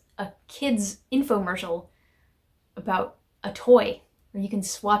watching a kid's infomercial about a toy where you can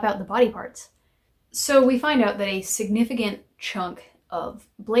swap out the body parts. So we find out that a significant chunk of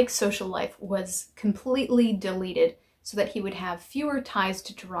Blake's social life was completely deleted so that he would have fewer ties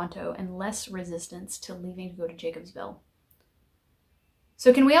to Toronto and less resistance to leaving to go to Jacobsville.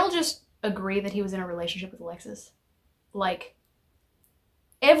 So can we all just agree that he was in a relationship with Alexis? Like,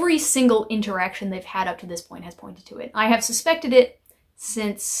 every single interaction they've had up to this point has pointed to it. I have suspected it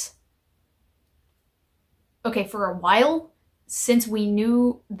since, okay, for a while. Since we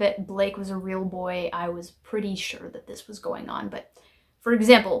knew that Blake was a real boy, I was pretty sure that this was going on. But for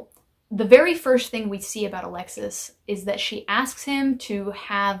example, the very first thing we see about Alexis is that she asks him to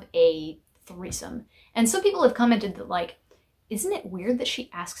have a threesome. And some people have commented that, like, isn't it weird that she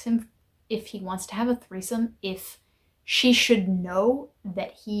asks him if he wants to have a threesome if she should know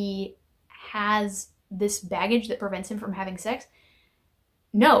that he has this baggage that prevents him from having sex?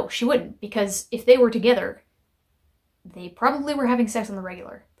 No, she wouldn't, because if they were together, they probably were having sex on the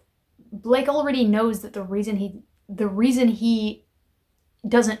regular. Blake already knows that the reason he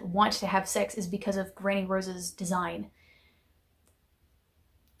doesn't want to have sex is because of Granny Rose's design.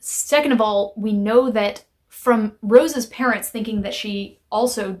 Second of all, we know that from Rose's parents thinking that she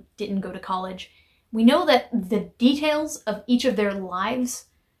also didn't go to college, we know that the details of each of their lives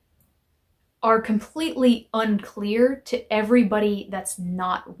are completely unclear to everybody that's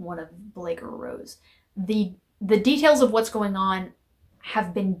not one of Blake or Rose. The details of what's going on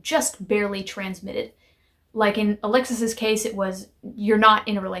have been just barely transmitted. Like in Alexis's case, it was, you're not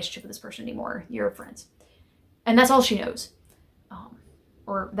in a relationship with this person anymore, you're friends. And that's all she knows.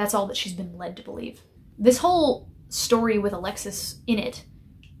 Or that's all that she's been led to believe. This whole story with Alexis in it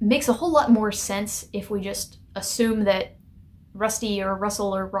makes a whole lot more sense if we just assume that Rusty or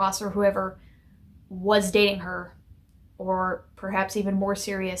Russell or Ross or whoever was dating her, or perhaps even more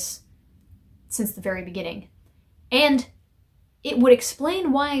serious since the very beginning. And it would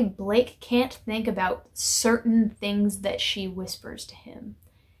explain why Blake can't think about certain things that she whispers to him.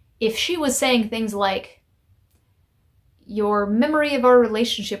 If she was saying things like, your memory of our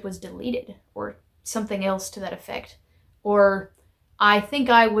relationship was deleted, or something else to that effect, or I think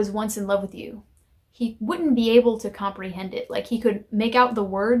I was once in love with you, he wouldn't be able to comprehend it. Like, he could make out the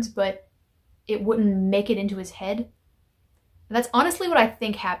words, but it wouldn't make it into his head. And that's honestly what I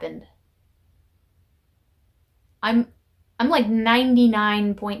think happened. I'm I'm like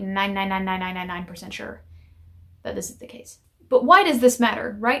 99.9999999% sure that this is the case. But why does this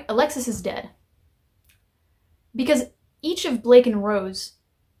matter, right? Alexis is dead. Because each of Blake and Rose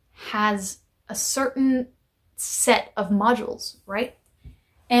has a certain set of modules, right?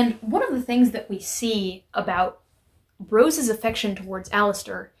 And one of the things that we see about Rose's affection towards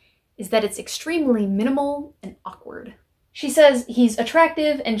Alistair is that it's extremely minimal and awkward. She says he's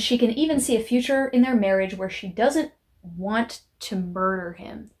attractive and she can even see a future in their marriage where she doesn't want to murder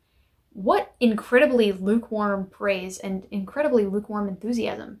him. What incredibly lukewarm praise and incredibly lukewarm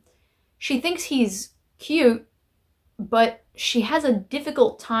enthusiasm. She thinks he's cute, but she has a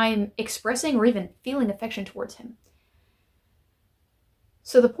difficult time expressing or even feeling affection towards him.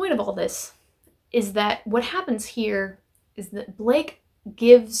 So the point of all this is that what happens here is that Blake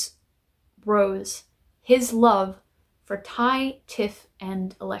gives Rose his love for Ty, Tiff,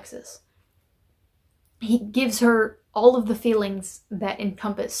 and Alexis. He gives her all of the feelings that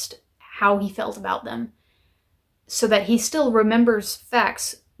encompassed how he felt about them, so that he still remembers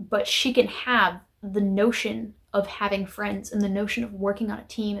facts, but she can have the notion of having friends and the notion of working on a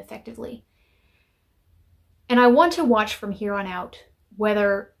team effectively. And I want to watch from here on out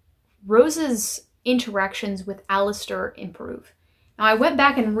whether Rose's interactions with Alistair improve. Now, I went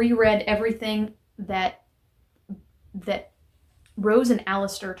back and reread everything that Rose and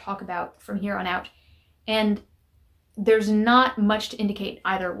Alistair talk about from here on out, and there's not much to indicate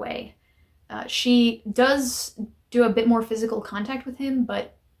either way. She does do a bit more physical contact with him,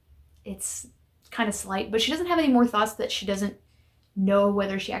 but it's kind of slight. But she doesn't have any more thoughts that she doesn't know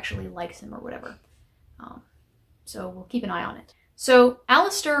whether she actually likes him or whatever. So we'll keep an eye on it. So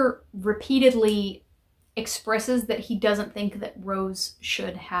Alistair repeatedly expresses that he doesn't think that Rose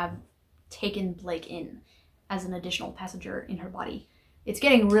should have taken Blake in as an additional passenger in her body. It's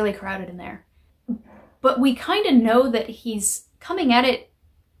getting really crowded in there. But we kind of know that he's coming at it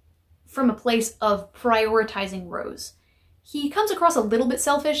from a place of prioritizing Rose. He comes across a little bit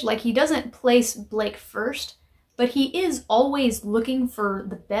selfish, like he doesn't place Blake first, but he is always looking for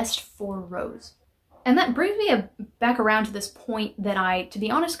the best for Rose. And that brings me back around to this point that I, to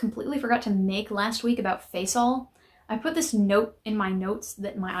be honest, completely forgot to make last week about Faisal. I put this note in my notes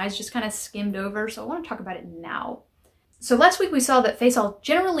that my eyes just kind of skimmed over, so I want to talk about it now. So last week we saw that Faisal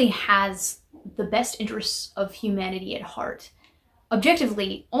generally has the best interests of humanity at heart.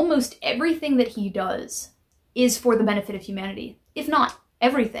 Objectively, almost everything that he does is for the benefit of humanity, if not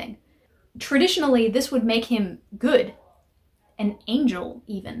everything. Traditionally, this would make him good, an angel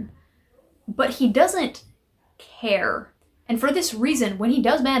even, but he doesn't care. And for this reason, when he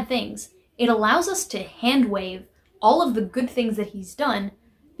does bad things, it allows us to hand-wave all of the good things that he's done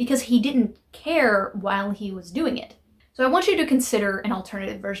because he didn't care while he was doing it. So I want you to consider an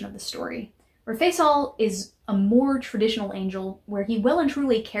alternative version of the story, where Faisal is a more traditional angel, where he well and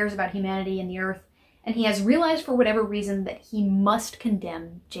truly cares about humanity and the earth, and he has realized for whatever reason that he must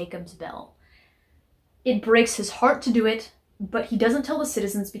condemn Jacob's Bell. It breaks his heart to do it, but he doesn't tell the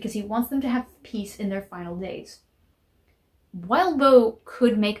citizens because he wants them to have peace in their final days. Wildbow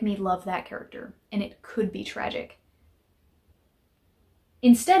could make me love that character, and it could be tragic.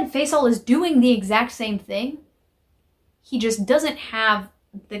 Instead, Faisal is doing the exact same thing. He just doesn't have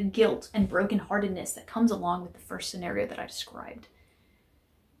the guilt and brokenheartedness that comes along with the first scenario that I described.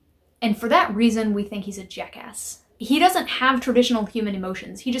 And for that reason, we think he's a jackass. He doesn't have traditional human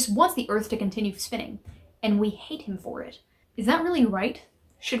emotions. He just wants the earth to continue spinning, and we hate him for it. Is that really right?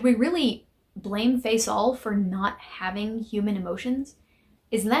 Should we really blame Faisal for not having human emotions?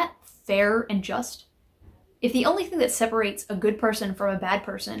 Is that fair and just? If the only thing that separates a good person from a bad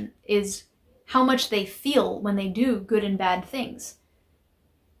person is how much they feel when they do good and bad things,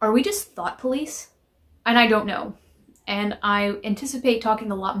 are we just thought police? And I don't know. And I anticipate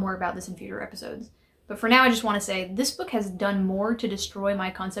talking a lot more about this in future episodes. But for now, I just want to say this book has done more to destroy my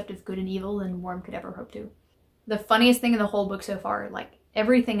concept of good and evil than Worm could ever hope to. The funniest thing in the whole book so far, like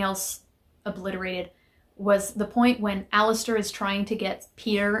everything else obliterated, was the point when Alistair is trying to get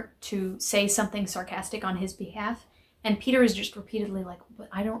Peter to say something sarcastic on his behalf, and Peter is just repeatedly like, but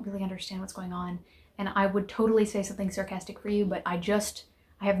I don't really understand what's going on, and I would totally say something sarcastic for you, but I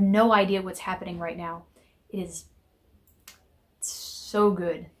have no idea what's happening right now. It is so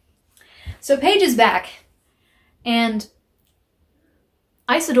good. So Paige is back, and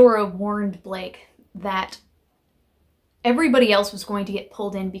Isadora warned Blake that everybody else was going to get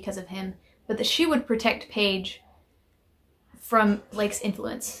pulled in because of him, but that she would protect Paige from Blake's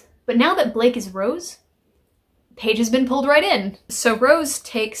influence. But now that Blake is Rose, Paige has been pulled right in. So Rose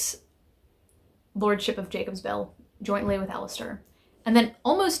takes lordship of Jacob's Bell jointly with Alistair, and then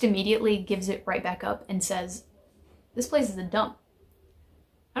almost immediately gives it right back up and says, This place is a dump.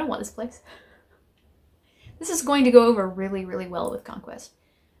 I don't want this place. This is going to go over really, really well with Conquest.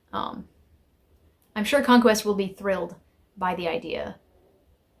 I'm sure Conquest will be thrilled by the idea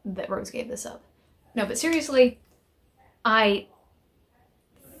that Rose gave this up. No, but seriously, I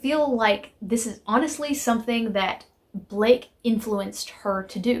feel like this is honestly something that Blake influenced her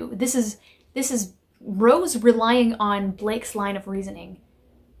to do. This is Rose relying on Blake's line of reasoning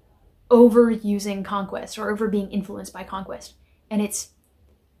over using Conquest or over being influenced by Conquest. And it's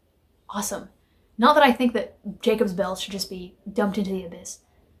awesome. Not that I think that Jacob's Bell should just be dumped into the abyss.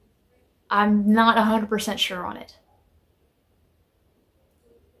 I'm not 100% sure on it.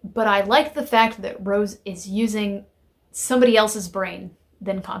 But I like the fact that Rose is using somebody else's brain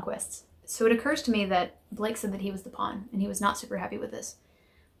than Conquest's. So it occurs to me that Blake said that he was the pawn, and he was not super happy with this.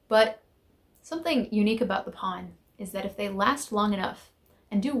 But something unique about the pawn is that if they last long enough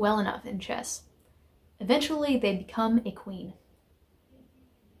and do well enough in chess, eventually they become a queen.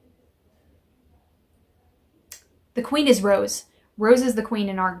 The queen is Rose. Rose is the queen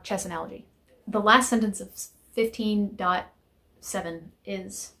in our chess analogy. The last sentence of 15.7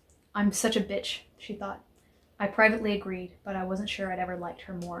 is, "I'm such a bitch," she thought. "I privately agreed, but I wasn't sure I'd ever liked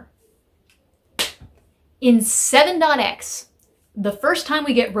her more." In 7.x, the first time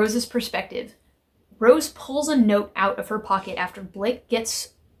we get Rose's perspective, Rose pulls a note out of her pocket after Blake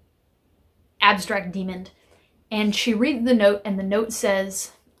gets abstract demoned, and she reads the note, and the note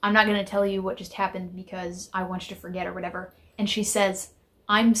says, "I'm not going to tell you what just happened because I want you to forget," or whatever. And she says,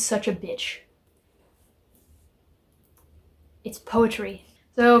 "I'm such a bitch." It's poetry.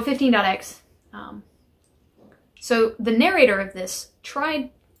 So 15.x. So the narrator of this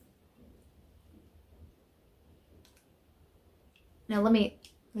tried... Now let me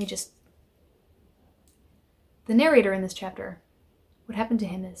just... The narrator in this chapter, what happened to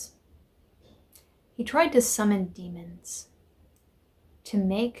him is, he tried to summon demons to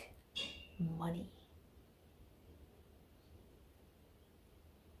make money.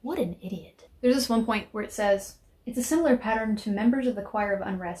 What an idiot. There's this one point where it says, "It's a similar pattern to members of the Choir of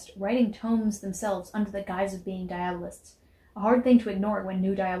Unrest writing tomes themselves under the guise of being diabolists. A hard thing to ignore when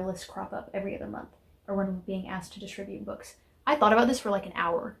new diabolists crop up every other month, or when we're being asked to distribute books." I thought about this for like an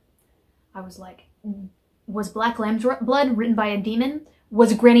hour. I was like, was Black Lamb's Blood written by a demon?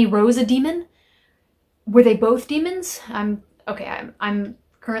 Was Granny Rose a demon? Were they both demons? I'm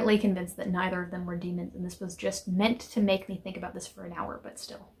currently convinced that neither of them were demons, and this was just meant to make me think about this for an hour, but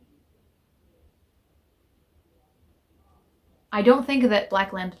still. I don't think that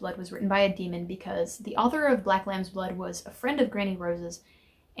Black Lamb's Blood was written by a demon because the author of Black Lamb's Blood was a friend of Granny Rose's,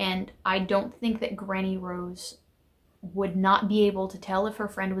 and I don't think that Granny Rose would not be able to tell if her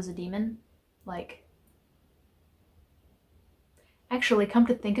friend was a demon. Like, actually, come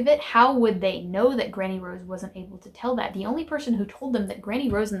to think of it, how would they know that Granny Rose wasn't able to tell that? The only person who told them that Granny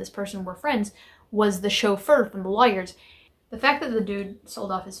Rose and this person were friends was the chauffeur from the lawyers. The fact that the dude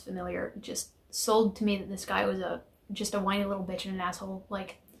sold off his familiar just sold to me that this guy was just a whiny little bitch and an asshole.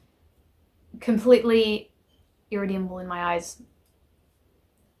 Like, completely irredeemable in my eyes.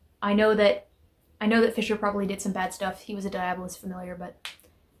 I know that Fisher probably did some bad stuff. He was a Diabolist familiar, but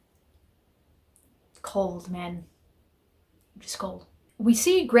cold, man. Just cold. We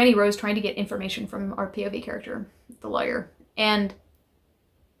see Granny Rose trying to get information from our POV character, the lawyer, and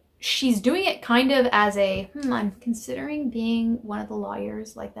she's doing it kind of as a, I'm considering being one of the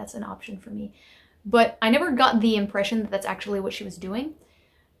lawyers, like that's an option for me. But I never got the impression that that's actually what she was doing.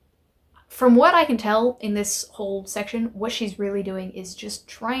 From what I can tell in this whole section, what she's really doing is just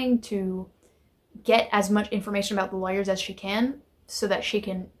trying to get as much information about the lawyers as she can so that she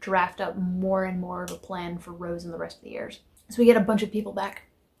can draft up more and more of a plan for Rose and the rest of the heirs. So we get a bunch of people back.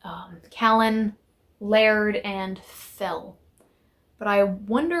 Callan, Laird, and Fell. But I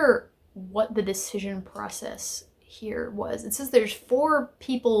wonder what the decision process here was. It says there's 4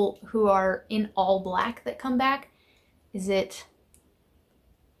 people who are in all black that come back. Is it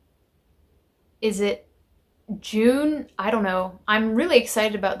June? I don't know. I'm really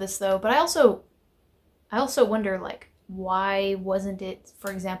excited about this though, but I also wonder, like, why wasn't it,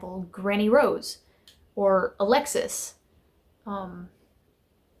 for example, Granny Rose or Alexis?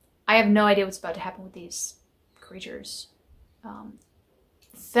 I have no idea what's about to happen with these creatures.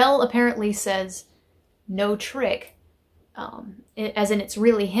 Fell apparently says no trick, as in it's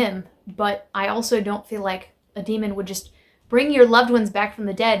really him, but I also don't feel like a demon would just bring your loved ones back from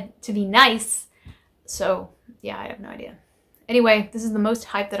the dead to be nice. So yeah, I have no idea. Anyway, this is the most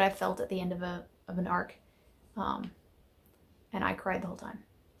hype that I've felt at the end of an arc. And I cried the whole time.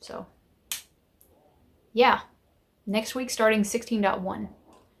 So yeah, next week starting 16.1.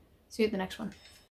 See you at the next one.